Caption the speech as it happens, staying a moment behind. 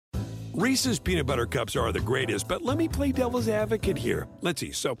Reese's peanut butter cups are the greatest, but let me play devil's advocate here. Let's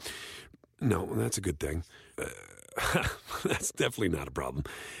see. So, no, that's a good thing. That's definitely not a problem.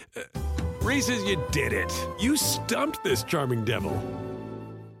 Reese's, you did it. You stumped this charming devil.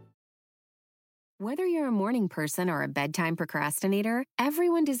 Whether you're a morning person or a bedtime procrastinator,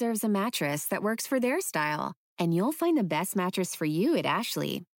 everyone deserves a mattress that works for their style. And you'll find the best mattress for you at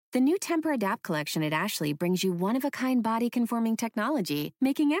Ashley. The new Temper-Adapt collection at Ashley brings you one-of-a-kind body-conforming technology,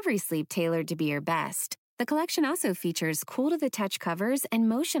 making every sleep tailored to be your best. The collection also features cool-to-the-touch covers and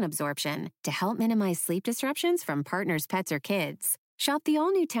motion absorption to help minimize sleep disruptions from partners, pets, or kids. Shop the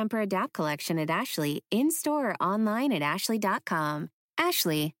all-new Temper-Adapt collection at Ashley, in-store or online at ashley.com.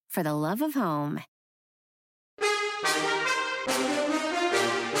 Ashley, for the love of home.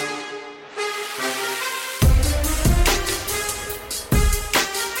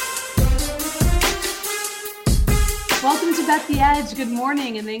 Welcome to Bet the Edge. Good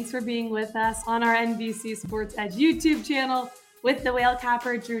morning, and thanks for being with us on our NBC Sports Edge YouTube channel with the whale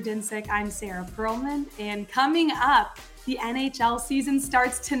capper, Drew Dinsick. I'm Sarah Perlman, and coming up, the NHL season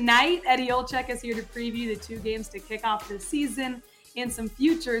starts tonight. Eddie Olczyk is here to preview the two games to kick off the season and some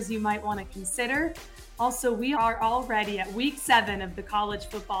futures you might want to consider. Also, we are already at week 7 of the college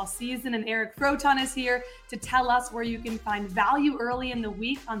football season, and Eric Froton is here to tell us where you can find value early in the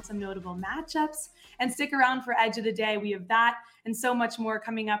week on some notable matchups. And stick around for Edge of the Day. We have that and so much more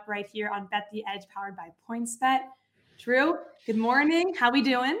coming up right here on Bet the Edge, powered by PointsBet. Drew, good morning. How we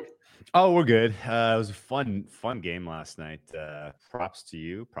doing? Oh, we're good. It was a fun game last night. Props to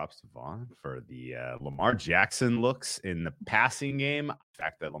you. Props to Vaughn for the Lamar Jackson looks in the passing game. The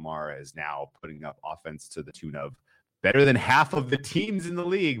fact that Lamar is now putting up offense to the tune of better than half of the teams in the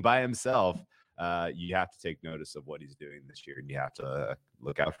league by himself. You have to take notice of what he's doing this year, and you have to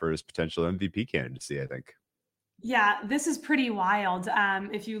look out for his potential MVP candidacy, I think. Yeah, this is pretty wild.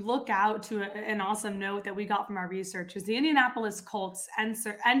 If you look out to an awesome note that we got from our researchers, the Indianapolis Colts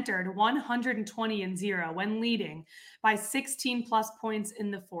entered 120-0 when leading by 16 plus points in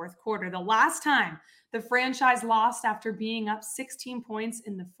the fourth quarter. The last time the franchise lost after being up 16 points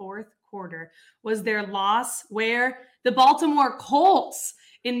in the fourth quarter was their loss where the Baltimore Colts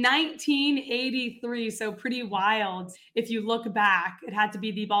in 1983. So pretty wild. If you look back, it had to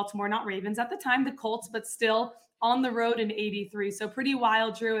be the Baltimore, not Ravens at the time, the Colts, but still on the road in 83. So pretty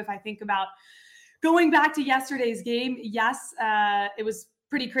wild, Drew. If I think about going back to yesterday's game, yes, it was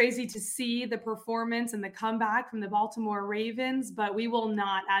pretty crazy to see the performance and the comeback from the Baltimore Ravens, but we will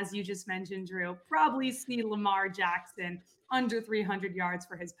not, as you just mentioned, Drew, probably see Lamar Jackson under 300 yards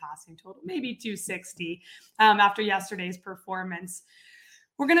for his passing total, maybe 260 after yesterday's performance.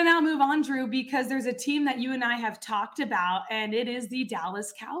 We're going to now move on, Drew, because there's a team that you and I have talked about, and it is the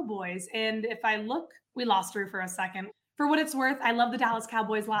Dallas Cowboys. And if I look, we lost Drew for a second. For what it's worth, I love the Dallas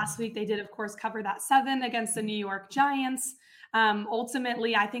Cowboys last week. They did, of course, cover that 7 against the New York Giants.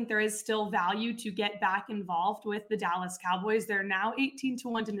 Ultimately, I think there is still value to get back involved with the Dallas Cowboys. They're now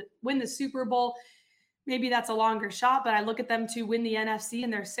 18-1 to win the Super Bowl. Maybe that's a longer shot, but I look at them to win the NFC,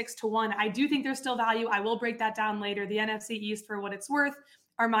 and they're 6-1. I do think there's still value. I will break that down later. The NFC East, for what it's worth,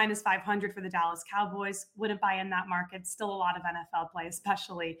 are minus 500 for the Dallas Cowboys. Wouldn't buy in that market. Still a lot of NFL play,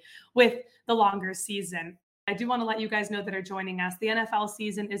 especially with the longer season. I do want to let you guys know that are joining us. The NFL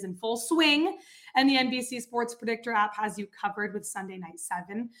season is in full swing, and the NBC Sports Predictor app has you covered with Sunday Night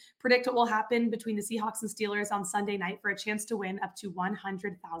 7. Predict what will happen between the Seahawks and Steelers on Sunday night for a chance to win up to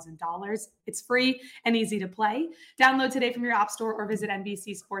 $100,000. It's free and easy to play. Download today from your app store or visit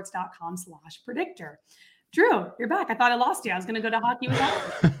NBCSports.com/predictor. Drew, you're back. I thought I lost you. I was going to go to hockey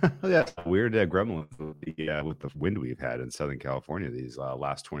without you. Yeah, weird gremlins with the wind we've had in Southern California these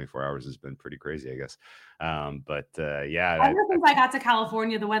last 24 hours has been pretty crazy, I guess. Yeah. Ever since I got to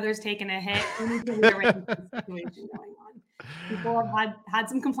California, the weather's taken a hit. We need to rearrange the situation going on. People have had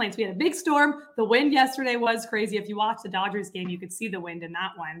some complaints. We had a big storm. The wind yesterday was crazy. If you watched the Dodgers game, you could see the wind in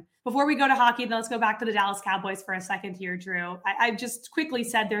that one. Before we go to hockey, let's go back to the Dallas Cowboys for a second here, Drew. I just quickly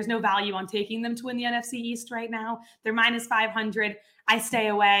said there's no value on taking them to win the NFC East right now. They're minus 500. I stay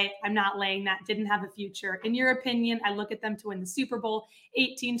away. I'm not laying that. Didn't have a future. In your opinion, I look at them to win the Super Bowl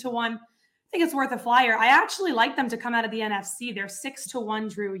 18-1. I think it's worth a flyer. I actually like them to come out of the NFC. They're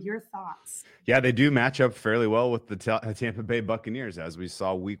 6-1, Drew. Your thoughts? Yeah, they do match up fairly well with the Tampa Bay Buccaneers, as we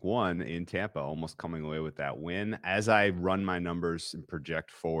saw week 1 in Tampa, almost coming away with that win. As I run my numbers and project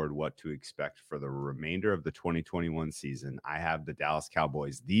forward what to expect for the remainder of the 2021 season, I have the Dallas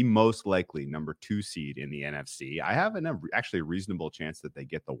Cowboys, the most likely number 2 seed in the NFC. I have actually a reasonable chance that they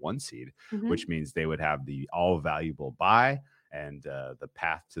get the 1 seed, which means they would have the all valuable bye. and the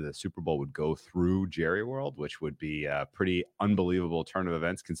path to the Super Bowl would go through Jerry World, which would be a pretty unbelievable turn of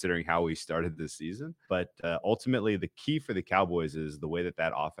events considering how we started this season. But ultimately, the key for the Cowboys is the way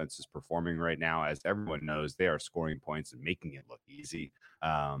that offense is performing right now. As everyone knows, they are scoring points and making it look easy.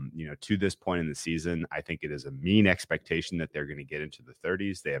 To this point in the season, I think it is a mean expectation that they're going to get into the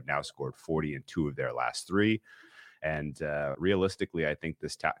 30s. They have now scored 40 in 2 of their last 3. And realistically, I think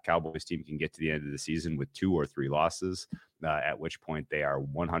this Cowboys team can get to the end of the season with 2 or 3 losses, at which point they are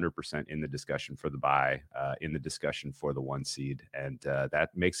 100% in the discussion for the bye, in the discussion for the 1 seed. And that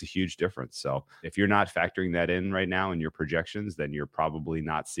makes a huge difference. So if you're not factoring that in right now in your projections, then you're probably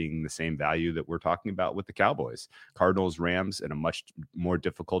not seeing the same value that we're talking about with the Cowboys. Cardinals, Rams in a much more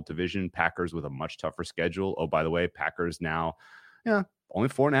difficult division, Packers with a much tougher schedule. Oh, by the way, Packers now, only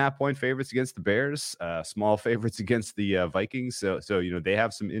 4.5-point favorites against the Bears, small favorites against the Vikings. So they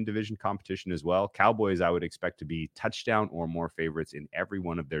have some in-division competition as well. Cowboys, I would expect to be touchdown or more favorites in every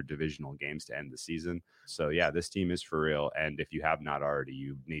one of their divisional games to end the season. So yeah, this team is for real. And if you have not already,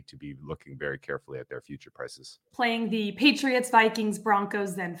 you need to be looking very carefully at their future prices. Playing the Patriots, Vikings,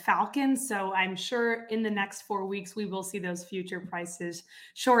 Broncos, then Falcons. So I'm sure in the next 4 weeks, we will see those future prices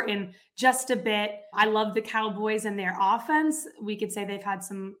shorten just a bit. I love the Cowboys and their offense. We could say they've had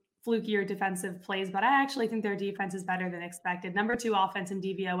some flukier defensive plays, but I actually think their defense is better than expected. Number 2 offense in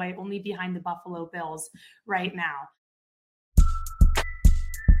DVOA, only behind the Buffalo Bills right now.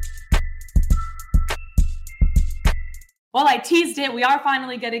 Well, I teased it. We are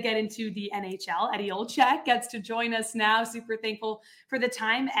finally going to get into the NHL. Eddie Olczyk gets to join us now. Super thankful for the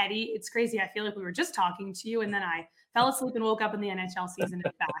time, Eddie. It's crazy. I feel like we were just talking to you, and then I fell asleep and woke up and the NHL season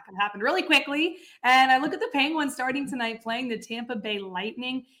is back. It happened really quickly. And I look at the Penguins starting tonight playing the Tampa Bay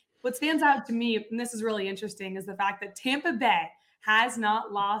Lightning. What stands out to me, and this is really interesting, is the fact that Tampa Bay has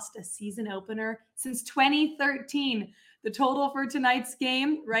not lost a season opener since 2013. The total for tonight's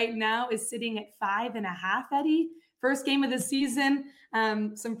game right now is sitting at 5.5, Eddie. First game of the season,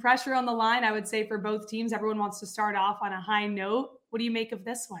 some pressure on the line, I would say, for both teams. Everyone wants to start off on a high note. What do you make of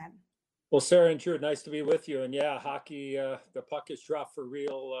this one? Well, Sarah and Drew, nice to be with you. And yeah, hockey, the puck is dropped for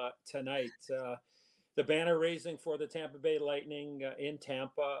real tonight. The banner raising for the Tampa Bay Lightning in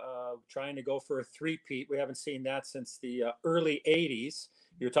Tampa, trying to go for a three-peat. We haven't seen that since the early 80s.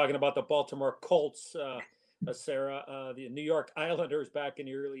 You're talking about the Baltimore Colts, Sarah. The New York Islanders back in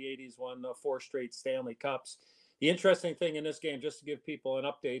the early 80s won 4 straight Stanley Cups. The interesting thing in this game, just to give people an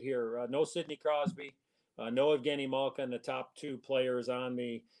update here, no Sidney Crosby, no Evgeny Malkin, the top 2 players on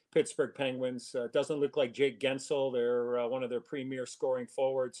the Pittsburgh Penguins. Doesn't look like Jake Gensel, they're one of their premier scoring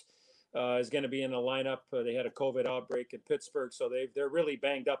forwards, is going to be in the lineup. They had a COVID outbreak in Pittsburgh, so they're really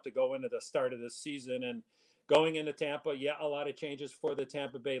banged up to go into the start of this season. And going into Tampa, a lot of changes for the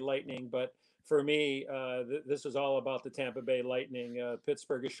Tampa Bay Lightning, but for me, this is all about the Tampa Bay Lightning.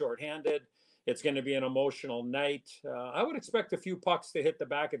 Pittsburgh is shorthanded. It's going to be an emotional night. I would expect a few pucks to hit the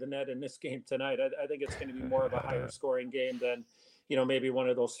back of the net in this game tonight. I think it's going to be more of a higher scoring game than, maybe one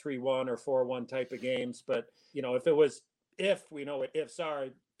of those 3-1 or 4-1 type of games. But,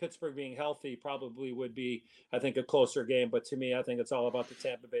 Pittsburgh being healthy probably would be, I think, a closer game. But to me, I think it's all about the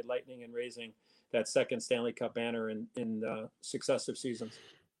Tampa Bay Lightning and raising that second Stanley Cup banner in successive seasons.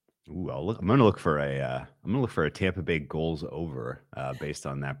 Ooh, I'm going to look for a Tampa Bay goals over based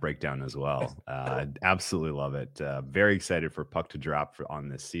on that breakdown as well. Absolutely love it. Very excited for puck to drop on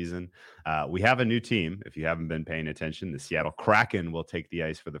this season. We have a new team. If you haven't been paying attention, the Seattle Kraken will take the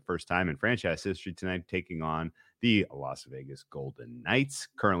ice for the first time in franchise history tonight, taking on the Las Vegas Golden Knights.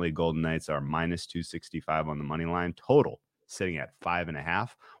 Currently, Golden Knights are minus 265 on the money line. Total sitting at 5.5.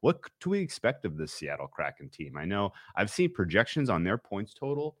 What do we expect of this Seattle Kraken team? I know I've seen projections on their points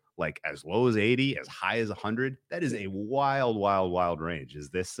total like as low as 80, as high as 100. That is a wild range. Is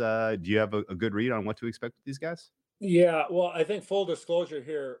this, do you have a good read on what to expect with these guys? Yeah, well, I think full disclosure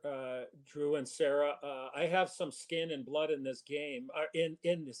here, Drew and Sarah, I have some skin and blood in this game,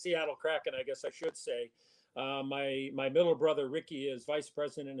 in the Seattle Kraken, I guess I should say. My middle brother, Ricky, is vice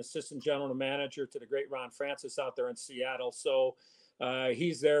president and assistant general manager to the great Ron Francis out there in Seattle. So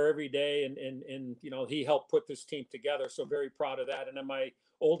he's there every day and he helped put this team together. So very proud of that. And then my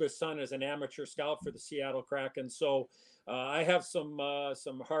oldest son is an amateur scout for the Seattle Kraken. So I have some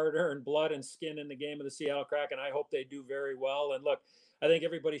hard-earned blood and skin in the game of the Seattle Kraken. I hope they do very well. And look, I think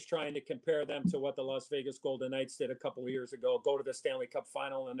everybody's trying to compare them to what the Las Vegas Golden Knights did a couple of years ago, go to the Stanley Cup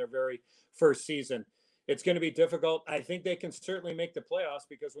final in their very first season. It's going to be difficult. I think they can certainly make the playoffs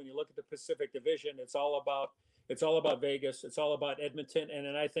because when you look at the Pacific Division, it's all about Vegas. It's all about Edmonton. And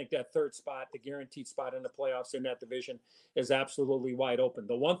then I think that third spot, the guaranteed spot in the playoffs in that division, is absolutely wide open.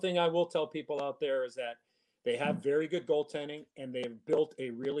 The one thing I will tell people out there is that They have very good goaltending, and they've built a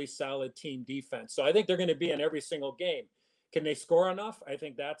really solid team defense. So I think they're going to be in every single game. Can they score enough? I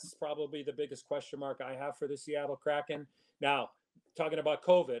think that's probably the biggest question mark I have for the Seattle Kraken. Now, talking about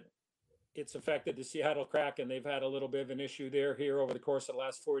COVID, it's affected the Seattle Kraken. They've had a little bit of an issue there here over the course of the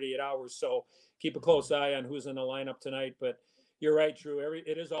last 48 hours. So keep a close eye on who's in the lineup tonight. But you're right, Drew.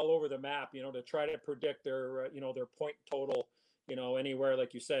 It is all over the map, to try to predict their point total, anywhere,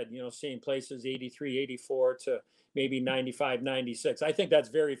 like you said, seeing places 83, 84 to maybe 95, 96. I think that's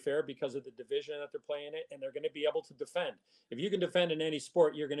very fair because of the division that they're playing it, and they're going to be able to defend. If you can defend in any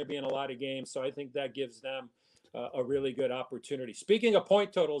sport, you're going to be in a lot of games. So I think that gives them a really good opportunity. Speaking of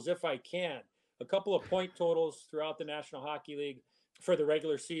point totals, if I can, a couple of point totals throughout the National Hockey League for the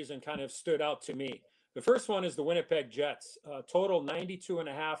regular season kind of stood out to me. The first one is the Winnipeg Jets, total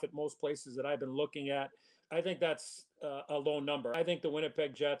 92.5 at most places that I've been looking at. I think that's a low number. I think the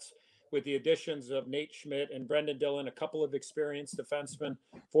Winnipeg Jets, with the additions of Nate Schmidt and Brendan Dillon, a couple of experienced defensemen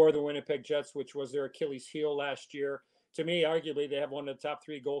for the Winnipeg Jets, which was their Achilles heel last year. To me, arguably, they have one of the top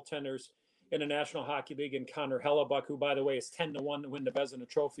three goaltenders in the National Hockey League, and Connor Hellebuck, who, by the way, is 10-1 to win the Vezina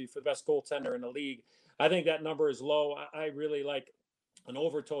Trophy for the best goaltender in the league. I think that number is low. I really like an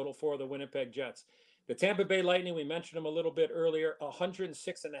over total for the Winnipeg Jets. The Tampa Bay Lightning, we mentioned them a little bit earlier,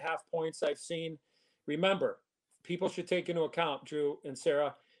 106.5 points I've seen. Remember, people should take into account, Drew and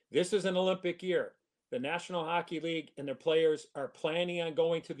Sarah, this is an Olympic year. The National Hockey League and their players are planning on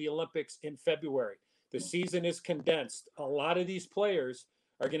going to the Olympics in February. The season is condensed. A lot of these players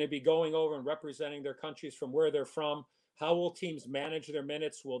are going to be going over and representing their countries from where they're from. How will teams manage their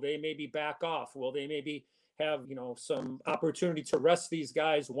minutes? Will they maybe back off? Will they maybe have, some opportunity to rest these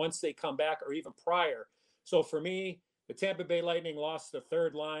guys once they come back or even prior? So for me, the Tampa Bay Lightning lost the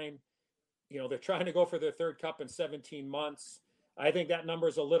third line. They're trying to go for their third cup in 17 months. I think that number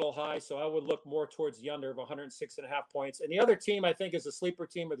is a little high, so I would look more towards the under of 106.5 points. And the other team I think is a sleeper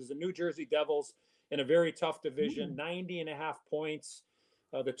team, but there's the New Jersey Devils in a very tough division, 90.5 points.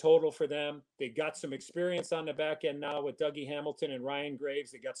 The total for them. They got some experience on the back end now with Dougie Hamilton and Ryan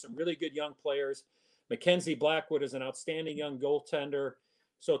Graves. They got some really good young players. Mackenzie Blackwood is an outstanding young goaltender.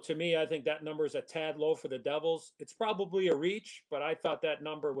 So to me, I think that number is a tad low for the Devils. It's probably a reach, but I thought that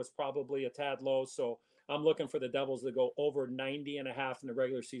number was probably a tad low. So I'm looking for the Devils to go over 90.5 in the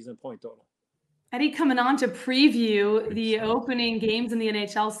regular season point total. Eddie coming on to preview the opening games in the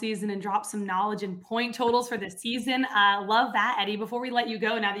NHL season and drop some knowledge and point totals for the season. Love that, Eddie. Before we let you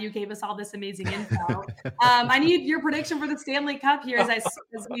go, now that you gave us all this amazing info, I need your prediction for the Stanley Cup here as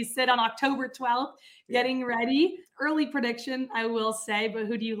we sit on October 12th, getting ready. Early prediction, I will say, but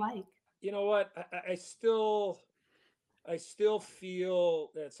who do you like? You know what? I still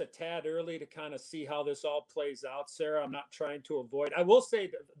feel that it's a tad early to kind of see how this all plays out, Sarah. I'm not trying to avoid. I will say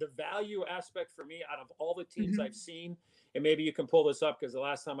the value aspect for me out of all the teams I've seen, and maybe you can pull this up because the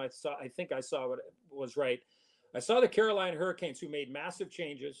last time I saw what was right. I saw the Carolina Hurricanes, who made massive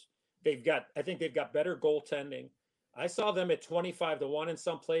changes. I think they've got better goaltending. I saw them at 25-1 in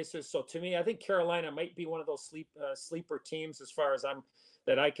some places. So to me, I think Carolina might be one of those sleeper teams as far as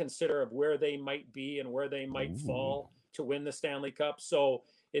that I consider of where they might be and where they might fall to win the Stanley Cup. So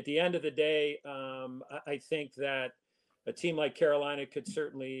at the end of the day, I think that a team like Carolina could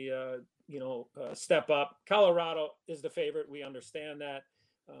certainly, step up. Colorado is the favorite. We understand that.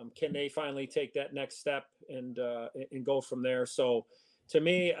 Can they finally take that next step and go from there? So to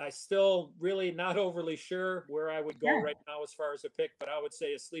me, I still really not overly sure where I would go right now as far as a pick, but I would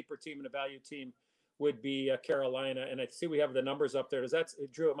say a sleeper team and a value team would be Carolina. And I see we have the numbers up there.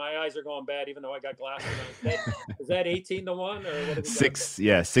 Drew, my eyes are going bad, even though I got glasses on. Is that 18-1 or what?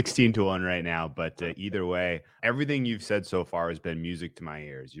 16-1 right now. But either way, everything you've said so far has been music to my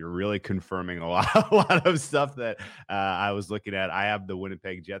ears. You're really confirming a lot of stuff that I was looking at. I have the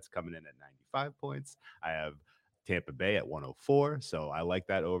Winnipeg Jets coming in at 95 points. I have Tampa Bay at 104. So I like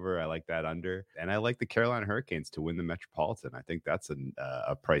that over. I like that under. And I like the Carolina Hurricanes to win the Metropolitan. I think that's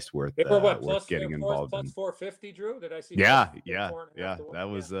a price worth getting involved in. Plus 450, Drew? Did I see? Yeah. That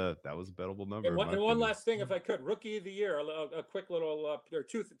was a bettable number. And one last thing, if I could, Rookie of the Year, a quick little, there are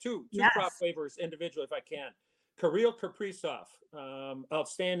two prop waivers individually, if I can. Kirill Kaprizov,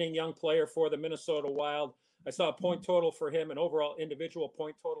 outstanding young player for the Minnesota Wild. I saw a point total for him, an overall individual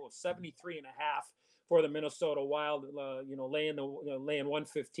point total of 73.5. for the Minnesota Wild, laying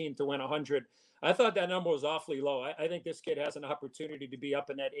 115 to win 100. I thought that number was awfully low. I think this kid has an opportunity to be up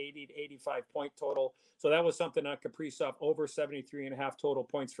in that 80 to 85 point total. So that was something on Kaprizov, over 73.5 total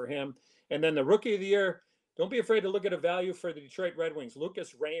points for him. And then the Rookie of the Year, Don't be afraid to look at a value for the Detroit Red Wings.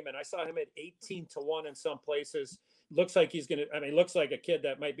 Lucas Raymond, I saw him at 18-1 in some places. Looks like looks like a kid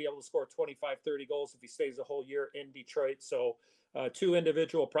that might be able to score 25, 30 goals if he stays the whole year in Detroit. So 2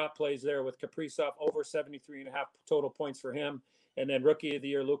 individual prop plays there with Kaprizov over 73.5 total points for him. And then rookie of the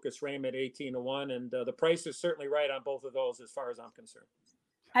year, Lucas Raymond, 18-1. And the price is certainly right on both of those as far as I'm concerned.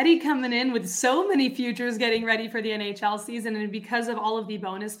 Eddie coming in with so many futures getting ready for the NHL season. And because of all of the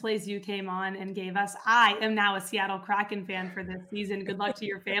bonus plays you came on and gave us, I am now a Seattle Kraken fan for this season. Good luck to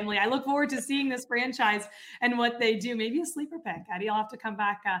your family. I look forward to seeing this franchise and what they do. Maybe a sleeper pick. Eddie, I'll have to come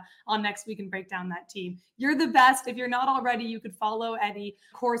back on next week and break down that team. You're the best. If you're not already, you could follow Eddie.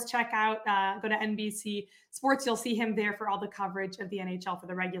 Of course, check out, go to NBC Sports. You'll see him there for all the coverage of the NHL for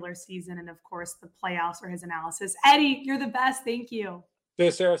the regular season. And of course, the playoffs for his analysis. Eddie, you're the best. Thank you. See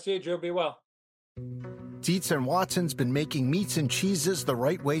you, Sarah. See you, Joe. Be well. Dietz and Watson's been making meats and cheeses the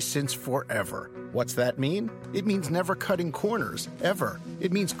right way since forever. What's that mean? It means never cutting corners, ever.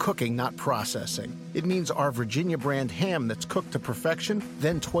 It means cooking, not processing. It means our Virginia brand ham that's cooked to perfection,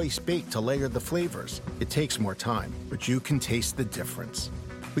 then twice baked to layer the flavors. It takes more time, but you can taste the difference.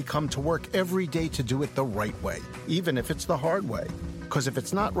 We come to work every day to do it the right way, even if it's the hard way. Because if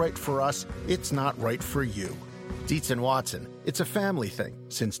it's not right for us, it's not right for you. Dietz and Watson, it's a family thing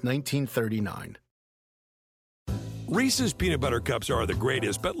since 1939. Reese's peanut butter cups are the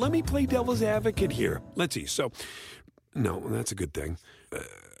greatest, but let me play devil's advocate here. Let's see. So, no, that's a good thing.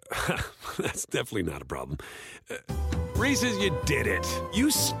 That's definitely not a problem. Reese's, you did it. You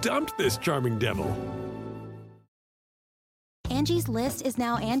stumped this charming devil. Angie's List is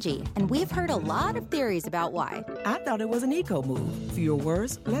now Angie, and we've heard a lot of theories about why. I thought it was an eco move. Fewer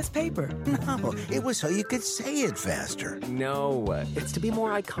words, less paper. No, it was so you could say it faster. No, it's to be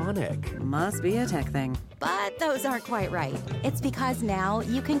more iconic. Must be a tech thing. But those aren't quite right. It's because now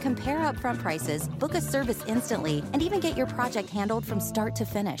you can compare upfront prices, book a service instantly, and even get your project handled from start to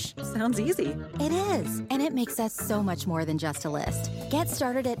finish. Sounds easy. It is, and it makes us so much more than just a list. Get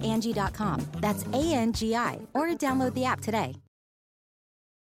started at Angie.com. That's ANGI, or download the app today.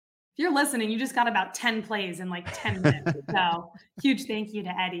 If you're listening, you just got about 10 plays in like 10 minutes. So huge thank you to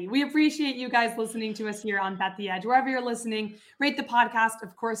Eddie. We appreciate you guys listening to us here on Bet the Edge. Wherever you're listening, rate the podcast.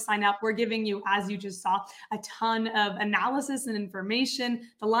 Of course, sign up. We're giving you, as you just saw, a ton of analysis and information.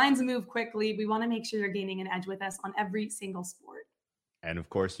 The lines move quickly. We want to make sure you're gaining an edge with us on every single sport. And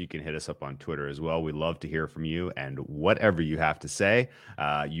of course, you can hit us up on Twitter as well. We love to hear from you and whatever you have to say.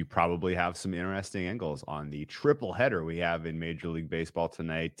 You probably have some interesting angles on the triple header we have in Major League Baseball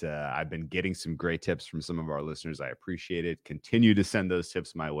tonight. I've been getting some great tips from some of our listeners. I appreciate it. Continue to send those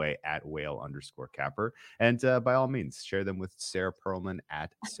tips my way at whale_capper. And by all means, share them with Sarah Perlman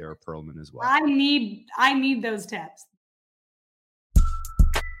at Sarah Perlman as well. I need those tips.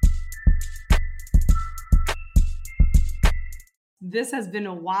 This has been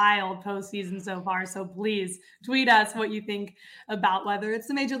a wild postseason so far, so please tweet us what you think about whether it's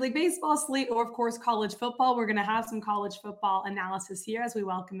the Major League Baseball slate or, of course, college football. We're going to have some college football analysis here as we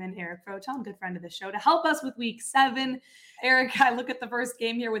welcome in Eric Froton, good friend of the show, to help us with Week 7. Eric, I look at the first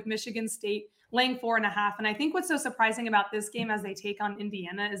game here with Michigan State laying 4.5. And I think what's so surprising about this game as they take on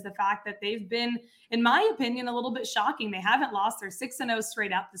Indiana is the fact that they've been, in my opinion, a little bit shocking. They haven't lost. They're 6-0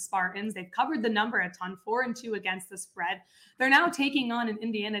 straight up, the Spartans. They've covered the number a ton, 4-2 against the spread. They're now taking on an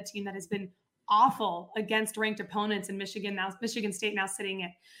Indiana team that has been awful against ranked opponents in Michigan. Now Michigan State now sitting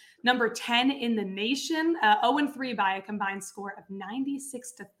at number 10 in the nation, 0-3 by a combined score of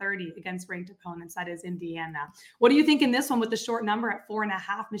 96-30 against ranked opponents. That is Indiana. What do you think in this one with the short number at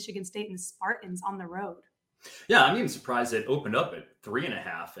 4.5, Michigan State and the Spartans on the road? Yeah, I'm even surprised it opened up at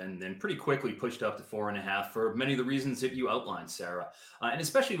 3.5 and then pretty quickly pushed up to 4.5 for many of the reasons that you outlined, Sarah. And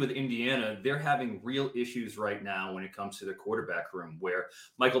especially with Indiana, they're having real issues right now when it comes to their quarterback room, where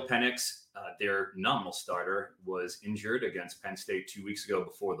Michael Penix, their nominal starter, was injured against Penn State 2 weeks ago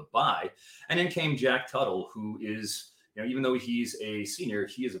before the bye. And then came Jack Tuttle, who is, even though he's a senior,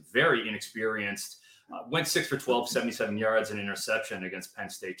 he is a very inexperienced. Went 6 for 12, 77 yards, and interception against Penn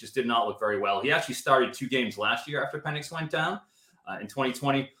State. Just did not look very well. He actually started 2 games last year after Penix went down in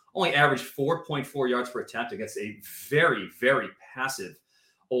 2020. Only averaged 4.4 yards per attempt against a very, very passive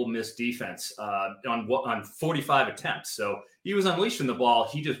Ole Miss defense on 45 attempts. So he was unleashing the ball.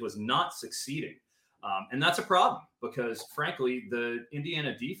 He just was not succeeding. And that's a problem because, frankly, the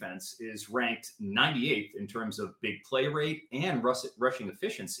Indiana defense is ranked 98th in terms of big play rate and rushing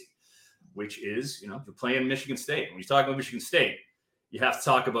efficiency, which is, you're playing Michigan State. When you talk about Michigan State, you have to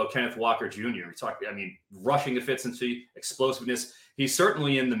talk about Kenneth Walker Jr. Rushing efficiency, explosiveness. He's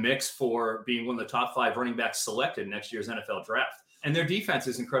certainly in the mix for being one of the top 5 running backs selected in next year's NFL draft. And their defense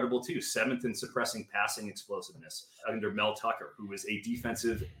is incredible too. 7th in suppressing passing explosiveness under Mel Tucker, who is a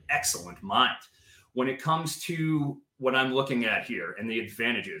defensive excellent mind. When it comes to what I'm looking at here and the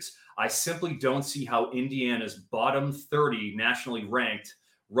advantages, I simply don't see how Indiana's bottom 30 nationally ranked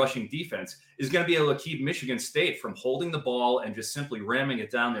rushing defense is going to be able to keep Michigan State from holding the ball and just simply ramming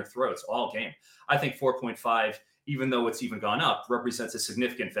it down their throats all game. I think 4.5, even though it's even gone up, represents a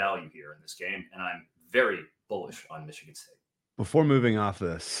significant value here in this game. And I'm very bullish on Michigan State. Before moving off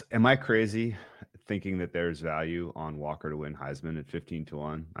this, am I crazy thinking that there's value on Walker to win Heisman at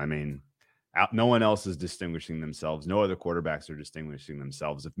 15-1? I mean, no one else is distinguishing themselves. No other quarterbacks are distinguishing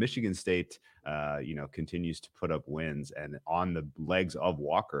themselves. If Michigan State, continues to put up wins and on the legs of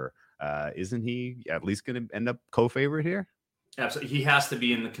Walker, isn't he at least going to end up co-favorite here? Absolutely. He has to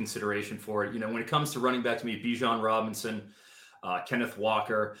be in the consideration for it. When it comes to running back, to me, Bijan Robinson, Kenneth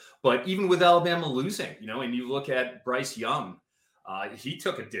Walker, but even with Alabama losing, and you look at Bryce Young, he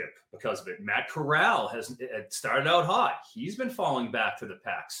took a dip because of it. Matt Corral has started out hot. He's been falling back to the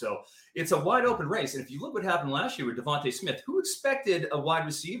pack. So it's a wide open race. And if you look what happened last year with Devontae Smith, who expected a wide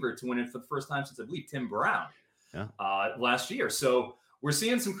receiver to win it for the first time since, I believe, Tim Brown last year. So we're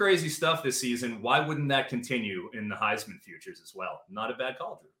seeing some crazy stuff this season. Why wouldn't that continue in the Heisman futures as well? Not a bad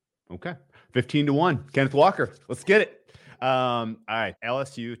call, Drew. Okay. 15-1. Kenneth Walker. Let's get it. All right.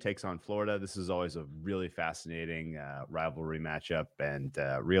 LSU takes on Florida. This is always a really fascinating rivalry matchup. And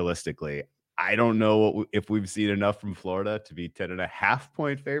realistically, I don't know if we've seen enough from Florida to be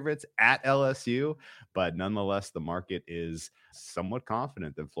 10.5-point favorites at LSU, but nonetheless, the market is somewhat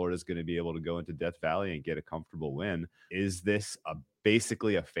confident that Florida is going to be able to go into Death Valley and get a comfortable win. Is this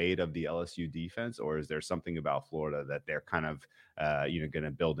basically a fade of the LSU defense, or is there something about Florida that they're kind of, going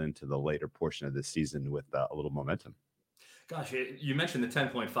to build into the later portion of the season with a little momentum? Gosh, you mentioned the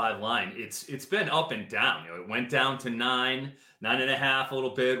 10.5 line. It's been up and down. It went down to 9.5 a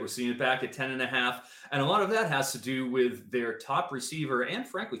little bit. We're seeing it back at 10.5. And a lot of that has to do with their top receiver and,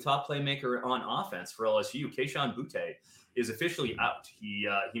 frankly, top playmaker on offense for LSU. Kayshon Boutte is officially out. He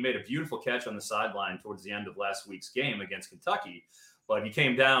made a beautiful catch on the sideline towards the end of last week's game against Kentucky. But he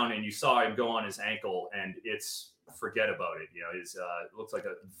came down and you saw him go on his ankle, and forget about it. It looks like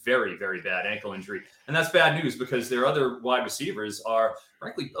a very, very bad ankle injury. And that's bad news because their other wide receivers are,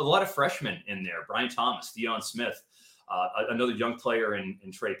 frankly, a lot of freshmen in there. Brian Thomas, Deion Smith, another young player in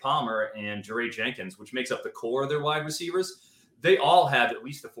Trey Palmer, and Jeray Jenkins, which makes up the core of their wide receivers. They all have at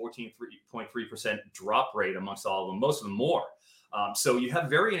least a 14.3% drop rate amongst all of them, most of them more. So you have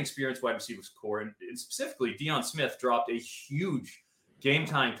very inexperienced wide receivers core. And specifically, Deion Smith dropped a huge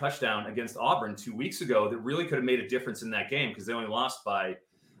game-tying touchdown against Auburn 2 weeks ago that really could have made a difference in that game because they only lost by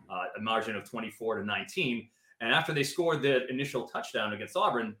a margin of 24-19. And after they scored the initial touchdown against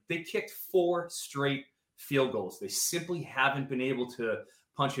Auburn, they kicked 4 straight field goals. They simply haven't been able to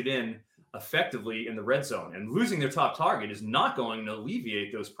punch it in effectively in the red zone. And losing their top target is not going to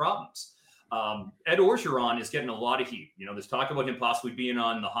alleviate those problems. Ed Orgeron is getting a lot of heat. There's talk about him possibly being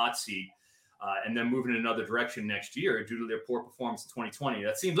on the hot seat and then moving in another direction next year due to their poor performance in 2020.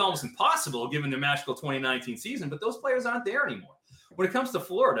 That seems almost impossible given their magical 2019 season, but those players aren't there anymore. When it comes to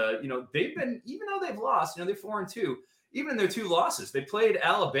Florida, they've been, even though they've lost, they're 4-2, even in their 2 losses, they played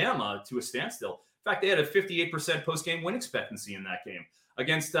Alabama to a standstill. In fact, they had a 58% post-game win expectancy in that game.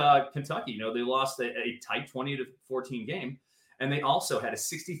 Against Kentucky, they lost a tight 20-14 game, and they also had a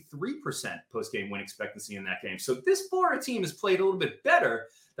 63% post-game win expectancy in that game. So this Florida team has played a little bit better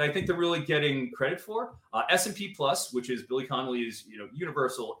that I think they're really getting credit for. S&P Plus, which is Billy Connolly's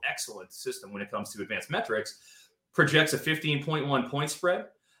universal excellent system when it comes to advanced metrics, projects a 15.1 point spread.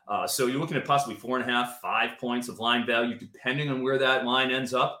 So you're looking at possibly 4.5, 5 points of line value, depending on where that line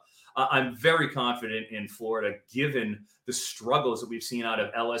ends up. I'm very confident in Florida, given the struggles that we've seen out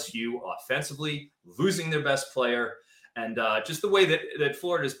of LSU offensively, losing their best player, and just the way that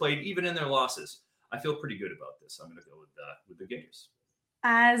Florida has played, even in their losses. I feel pretty good about this. I'm going to go with the Gators.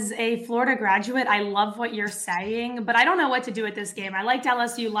 As a Florida graduate, I love what you're saying, but I don't know what to do with this game. I liked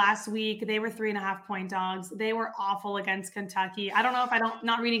LSU last week. They were 3.5-point dogs. They were awful against Kentucky. I don't know if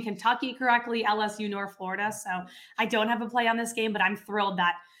not reading Kentucky correctly, LSU nor Florida. So I don't have a play on this game, but I'm thrilled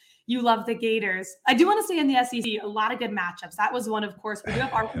that you love the Gators. I do want to say in the SEC, a lot of good matchups. That was one, of course. We do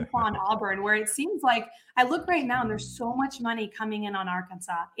have Arkansas and Auburn, where it seems like I look right now and there's so much money coming in on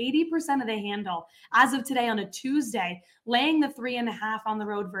Arkansas. 80% of the handle as of today on a Tuesday, laying the 3.5 on the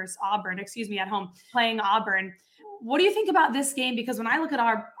road versus Auburn, at home, playing Auburn. What do you think about this game? Because when I look at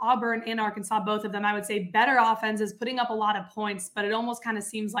our Auburn and Arkansas, both of them, I would say better offenses, putting up a lot of points, but it almost kind of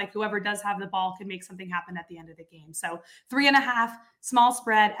seems like whoever does have the ball can make something happen at the end of the game. So 3.5, small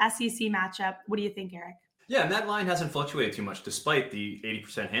spread, SEC matchup. What do you think, Eric? Yeah, and that line hasn't fluctuated too much despite the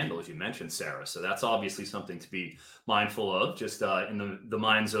 80% handle, as you mentioned, Sarah. So that's obviously something to be mindful of, just in the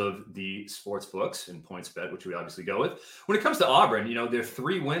minds of the sports books and PointsBet, which we obviously go with. When it comes to Auburn, you know, there are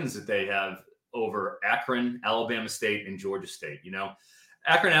 3 wins that they have over Akron, Alabama State, and Georgia State. You know,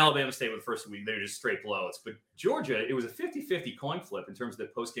 Akron, Alabama State with the first week, they were just straight blowouts. But Georgia, it was a 50-50 coin flip in terms of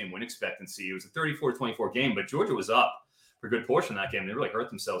the post-game win expectancy. It was a 34-24 game, but Georgia was up for a good portion of that game. They really hurt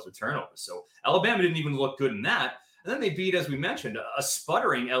themselves with turnovers. So Alabama didn't even look good in that. And then they beat, as we mentioned, a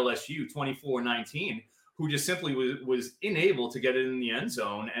sputtering LSU 24-19, who just simply was unable to get it in the end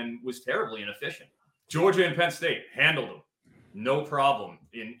zone and was terribly inefficient. Georgia and Penn State handled them. No problem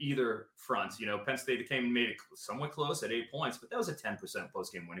in either front. You know, Penn State came and made it somewhat close at 8 points, but that was a 10%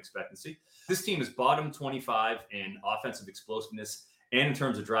 post-game win expectancy. This team is bottom 25 in offensive explosiveness and in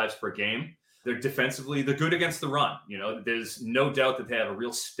terms of drives per game. They're defensively, they're good against the run. You know, there's no doubt that they have a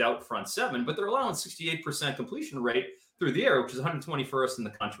real stout front seven, but they're allowing 68% completion rate through the air, which is 121st in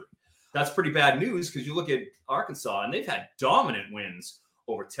the country. That's pretty bad news because you look at Arkansas, and they've had dominant wins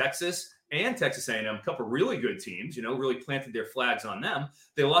over Texas and Texas A&M, a couple of really good teams, you know, really planted their flags on them.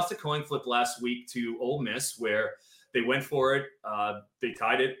 They lost a coin flip last week to Ole Miss where they went for it. They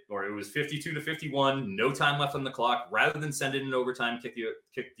tied it, or it was 52-51, no time left on the clock. Rather than send it in overtime, kick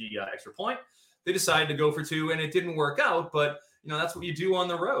the extra point, they decided to go for 2, and it didn't work out. But, you know, that's what you do on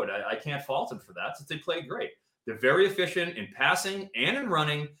the road. I can't fault them for that since they played great. They're very efficient in passing and in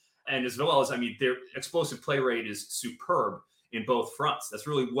running, and as well as, I mean, their explosive play rate is superb in both fronts. That's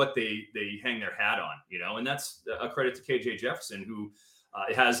really what they hang their hat on, you know, and that's a credit to KJ Jefferson, who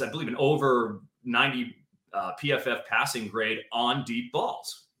has, I believe, an over 90 PFF passing grade on deep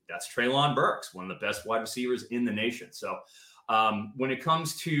balls. That's Treylon Burks, one of the best wide receivers in the nation. So when it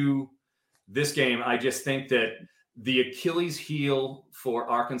comes to this game, I just think that the Achilles heel for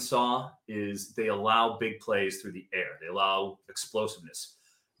Arkansas is they allow big plays through the air. They allow explosiveness.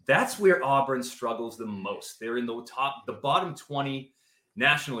 That's where Auburn struggles the most. They're in the bottom 20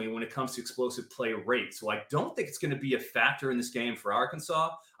 nationally when it comes to explosive play rate. So I don't think it's going to be a factor in this game for Arkansas.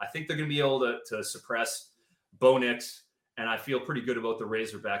 I think they're going to be able to suppress Bo Nix, and I feel pretty good about the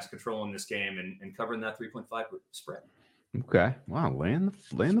Razorbacks controlling this game and covering that 3.5 spread. Okay. Wow. Laying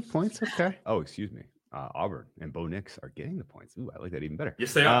the points. Okay. Oh, excuse me. Auburn and Bo Nix are getting the points. Ooh, I like that even better.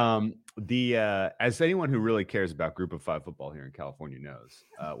 Yes, they are. As anyone who really cares about Group of 5 football here in California knows,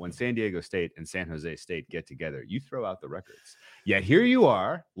 when San Diego State and San Jose State get together, you throw out the records. Yet here you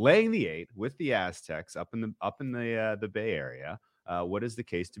are laying the 8 with the Aztecs up in the Bay Area. What is the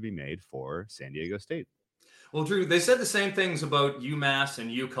case to be made for San Diego State? Well, Drew, they said the same things about UMass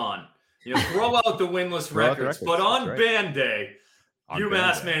and UConn. You know, throw out the winless records, but on Band Day,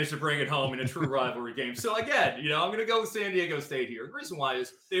 UMass managed to bring it home in a true rivalry game. So again, you know, I'm going to go with San Diego State here. The reason why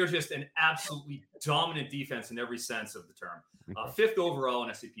is they're just an absolutely dominant defense in every sense of the term. 5th overall in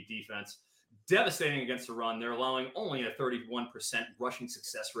SCP defense, devastating against the run. They're allowing only a 31% rushing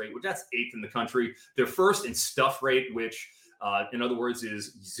success rate, which that's 8th in the country. They're 1st in stuff rate, which in other words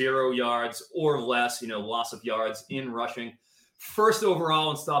is 0 yards or less, you know, loss of yards in rushing. 1st overall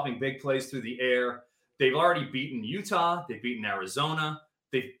in stopping big plays through the air. They've already beaten Utah. They've beaten Arizona.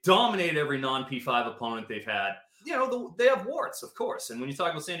 They've dominated every non-P5 opponent they've had. You know, they have warts, of course. And when you talk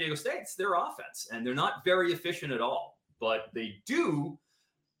about San Diego State, it's their offense. And they're not very efficient at all. But they do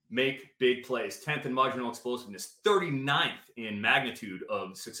make big plays. 10th in marginal explosiveness. 39th in magnitude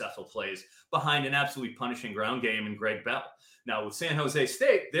of successful plays behind an absolutely punishing ground game in Greg Bell. Now, with San Jose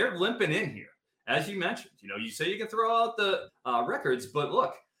State, they're limping in here. As you mentioned, you know, you say you can throw out the records, but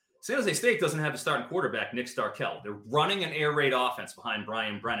look, San Jose State doesn't have a starting quarterback, Nick Starkel. They're running an air raid offense behind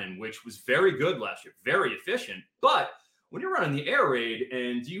Brian Brennan, which was very good last year, very efficient. But when you're running the air raid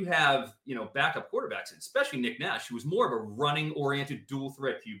and you have, you know, backup quarterbacks, especially Nick Nash, who was more of a running-oriented dual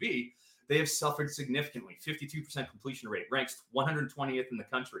threat QB, they have suffered significantly. 52% completion rate, ranks 120th in the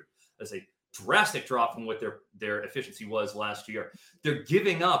country. That's a drastic drop from what their efficiency was last year. They're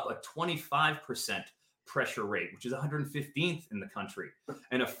giving up a 25% pressure rate, which is 115th in the country,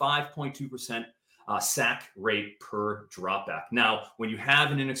 and a 5.2% sack rate per dropback. Now, when you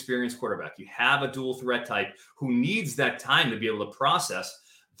have an inexperienced quarterback, you have a dual threat type who needs that time to be able to process,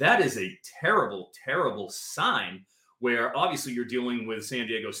 that is a terrible, terrible sign where obviously you're dealing with San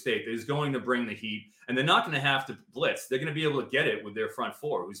Diego State that is going to bring the heat, and they're not going to have to blitz. They're going to be able to get it with their front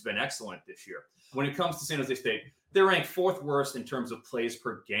four, who's been excellent this year. When it comes to San Jose State, they're ranked 4th worst in terms of plays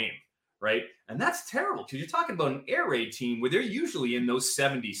per game. Right. And that's terrible because you're talking about an air raid team where they're usually in those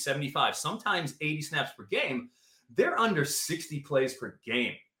 70, 75, sometimes 80 snaps per game. They're under 60 plays per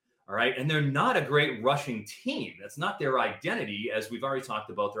game. All right. And they're not a great rushing team. That's not their identity, as we've already talked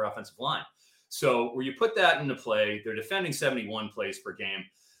about their offensive line. So where you put that into play, they're defending 71 plays per game,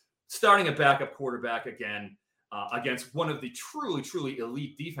 starting a backup quarterback again against one of the truly, truly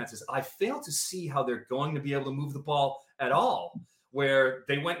elite defenses. I fail to see how they're going to be able to move the ball at all, where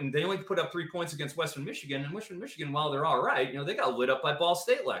they went and they only put up 3 points against Western Michigan. And Western Michigan, while they're all right, they got lit up by Ball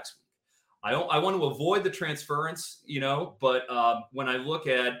State last week. I want to avoid the transference, but when I look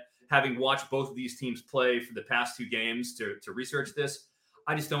at having watched both of these teams play for the past 2 games to research this,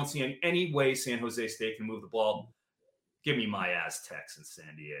 I just don't see any way San Jose State can move the ball. Give me my Aztecs in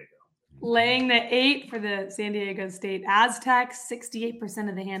San Diego. Laying the 8 for the San Diego State Aztecs, 68%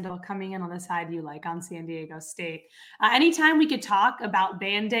 of the handle coming in on the side you like on San Diego State. Anytime we could talk about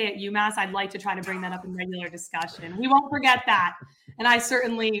band day at UMass, I'd like to try to bring that up in regular discussion. We won't forget that. And I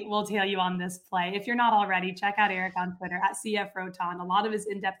certainly will tail you on this play. If you're not already, check out Eric on Twitter at CF Roton. A lot of his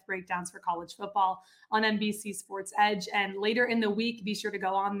in-depth breakdowns for college football on NBC Sports Edge. And later in the week, be sure to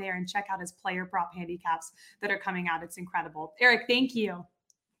go on there and check out his player prop handicaps that are coming out. It's incredible. Eric, thank you.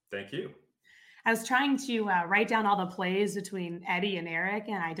 Thank you. I was trying to write down all the plays between Eddie and Eric,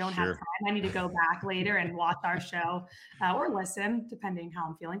 and I don't have time. I need to go back later and watch our show or listen, depending how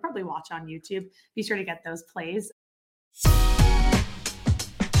I'm feeling. Probably watch on YouTube. Be sure to get those plays.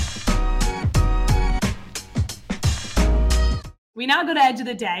 We now go to Edge of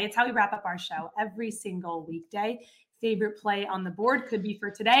the Day. It's how we wrap up our show every single weekday. Favorite play on the board could be for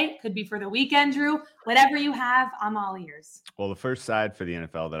today, could be for the weekend, Drew. Whatever you have, I'm all ears. Well, the first side for the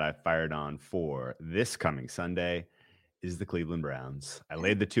NFL that I fired on for this coming Sunday is the Cleveland Browns. I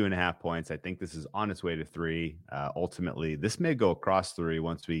laid the 2.5 points. I think this is on its way to 3. Ultimately, this may go across 3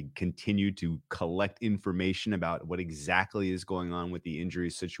 once we continue to collect information about what exactly is going on with the injury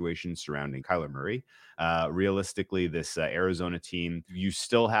situation surrounding Kyler Murray. Realistically, this Arizona team, you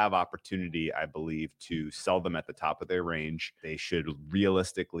still have opportunity, I believe, to sell them at the top of their range. They should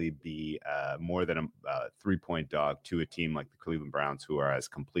realistically be more than a 3-point dog to a team like the Cleveland Browns, who are as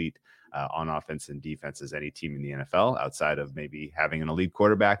complete on offense and defense as any team in the NFL, outside of maybe having an elite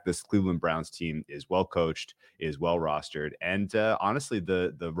quarterback. This Cleveland Browns team is well coached, is well rostered, and honestly,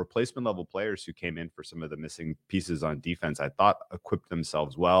 the replacement level players who came in for some of the missing pieces on defense, I thought equipped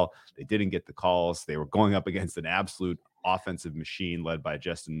themselves well. They didn't get the calls. They were going up against an absolute offensive machine led by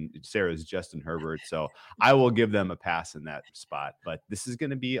Sarah's Justin Herbert. So I will give them a pass in that spot. But this is going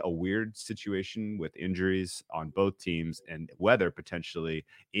to be a weird situation with injuries on both teams and weather potentially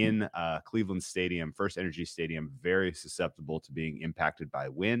in Cleveland Stadium, First Energy Stadium, very susceptible to being impacted by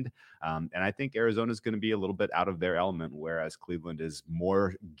wind. And I think Arizona is going to be a little bit out of their element, whereas Cleveland is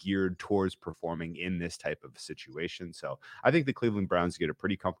more geared towards performing in this type of situation. So I think the Cleveland Browns get a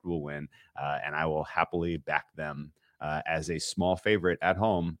pretty comfortable win, and I will happily back them as a small favorite at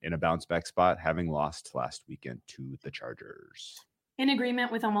home in a bounce back spot, having lost last weekend to the Chargers. In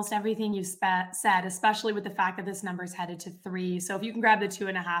agreement with almost everything you said, especially with the fact that this number is headed to 3. So if you can grab the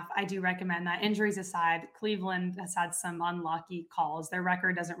 2.5, I do recommend that. Injuries aside, Cleveland has had some unlucky calls. Their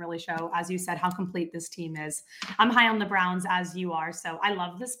record doesn't really show, as you said, how complete this team is. I'm high on the Browns as you are, so I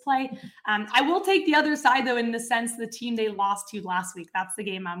love this play. I will take the other side, though, in the sense the team they lost to last week. That's the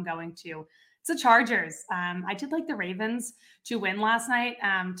game I'm going to. It's the Chargers. I did like the Ravens to win last night.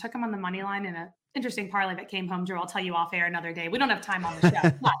 Took them on the money line in an interesting parlay that came home, Drew. I'll tell you off air another day. We don't have time on the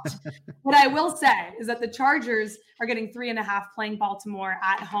show. But what I will say is that the Chargers are getting 3.5 playing Baltimore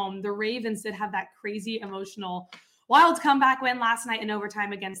at home. The Ravens did have that crazy emotional wild comeback win last night in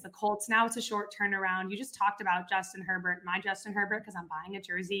overtime against the Colts. Now it's a short turnaround. You just talked about Justin Herbert, my Justin Herbert, because I'm buying a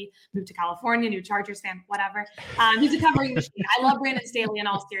jersey, moved to California, new Chargers fan, whatever. He's a covering machine. I love Brandon Staley in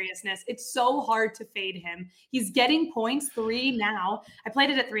all seriousness. It's so hard to fade him. He's getting points, 3 now. I played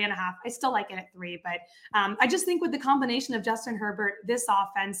it at 3.5. I still like it at 3, but I just think with the combination of Justin Herbert, this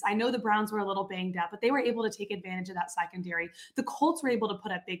offense, I know the Browns were a little banged up, but they were able to take advantage of that secondary. The Colts were able to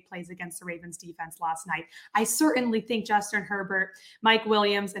put up big plays against the Ravens defense last night. I certainly think Justin Herbert, Mike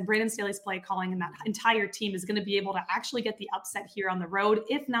Williams, and Brandon Staley's play calling and that entire team is going to be able to actually get the upset here on the road.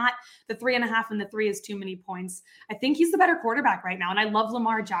 If not, the 3.5 and the 3 is too many points. I think he's the better quarterback right now, and I love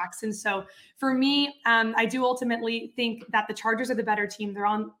Lamar Jackson. So for me, I do ultimately think that the Chargers are the better team. They're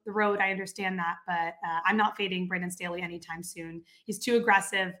on the road. I understand that, but I'm not fading Brandon Staley anytime soon. He's too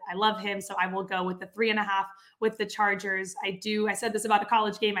aggressive. I love him, so I will go with the 3.5 with the Chargers. I said this about a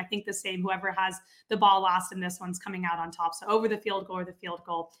college game. I think the same. Whoever has the ball last in this one's coming out on top. So over the field goal or the field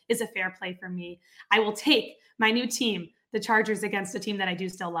goal is a fair play for me. I will take my new team, the Chargers, against a team that I do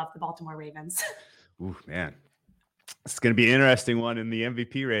still love, the Baltimore Ravens. Ooh, man. It's going to be an interesting one in the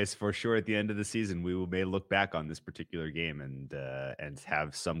MVP race for sure. At the end of the season, we may look back on this particular game and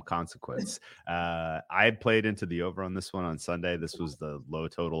have some consequence. I played into the over on this one on Sunday. This was the low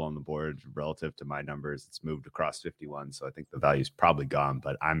total on the board relative to my numbers. It's moved across 51, so I think the value's probably gone.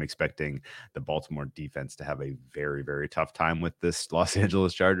 But I'm expecting the Baltimore defense to have a very, very tough time with this Los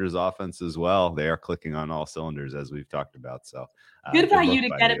Angeles Chargers offense as well. They are clicking on all cylinders, as we've talked about. So good about you to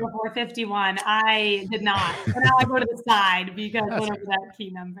get it before 51. I did not. But now I go to the side because whatever that key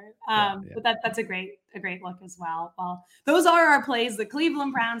number. But that's a great look as well. Well, those are our plays. The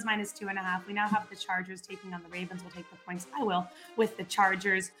Cleveland Browns -2.5. We now have the Chargers taking on the Ravens. We'll take the points. I will with the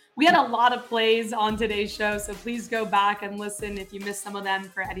Chargers. We had a lot of plays on today's show, so please go back and listen if you missed some of them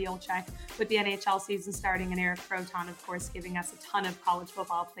for Eddie Olczyk with the NHL season starting, and Eric Croton, of course, giving us a ton of college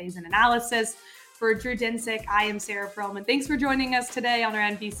football plays and analysis. For Drew Dinsick, I am Sarah Perlman. Thanks for joining us today on our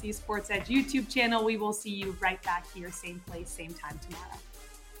NBC Sports Edge YouTube channel. We will see you right back here, same place, same time tomorrow.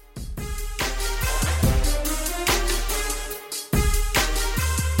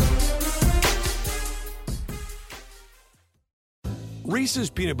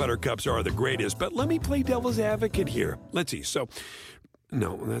 Reese's peanut butter cups are the greatest, but let me play devil's advocate here. Let's see. So,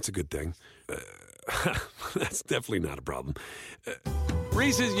 no, that's a good thing. That's definitely not a problem.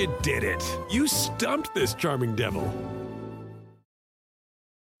 Reese's, you did it. You stumped this charming devil.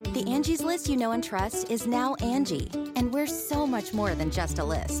 The Angie's List you know and trust is now Angie, and we're so much more than just a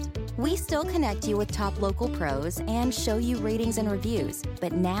list. We still connect you with top local pros and show you ratings and reviews,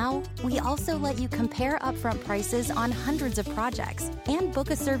 but now we also let you compare upfront prices on hundreds of projects and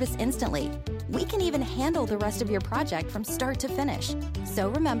book a service instantly. We can even handle the rest of your project from start to finish. So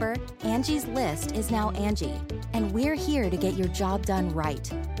remember, Angie's List is now Angie, and we're here to get your job done right.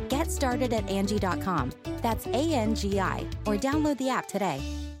 Get started at Angie.com. That's ANGI, or download the app today.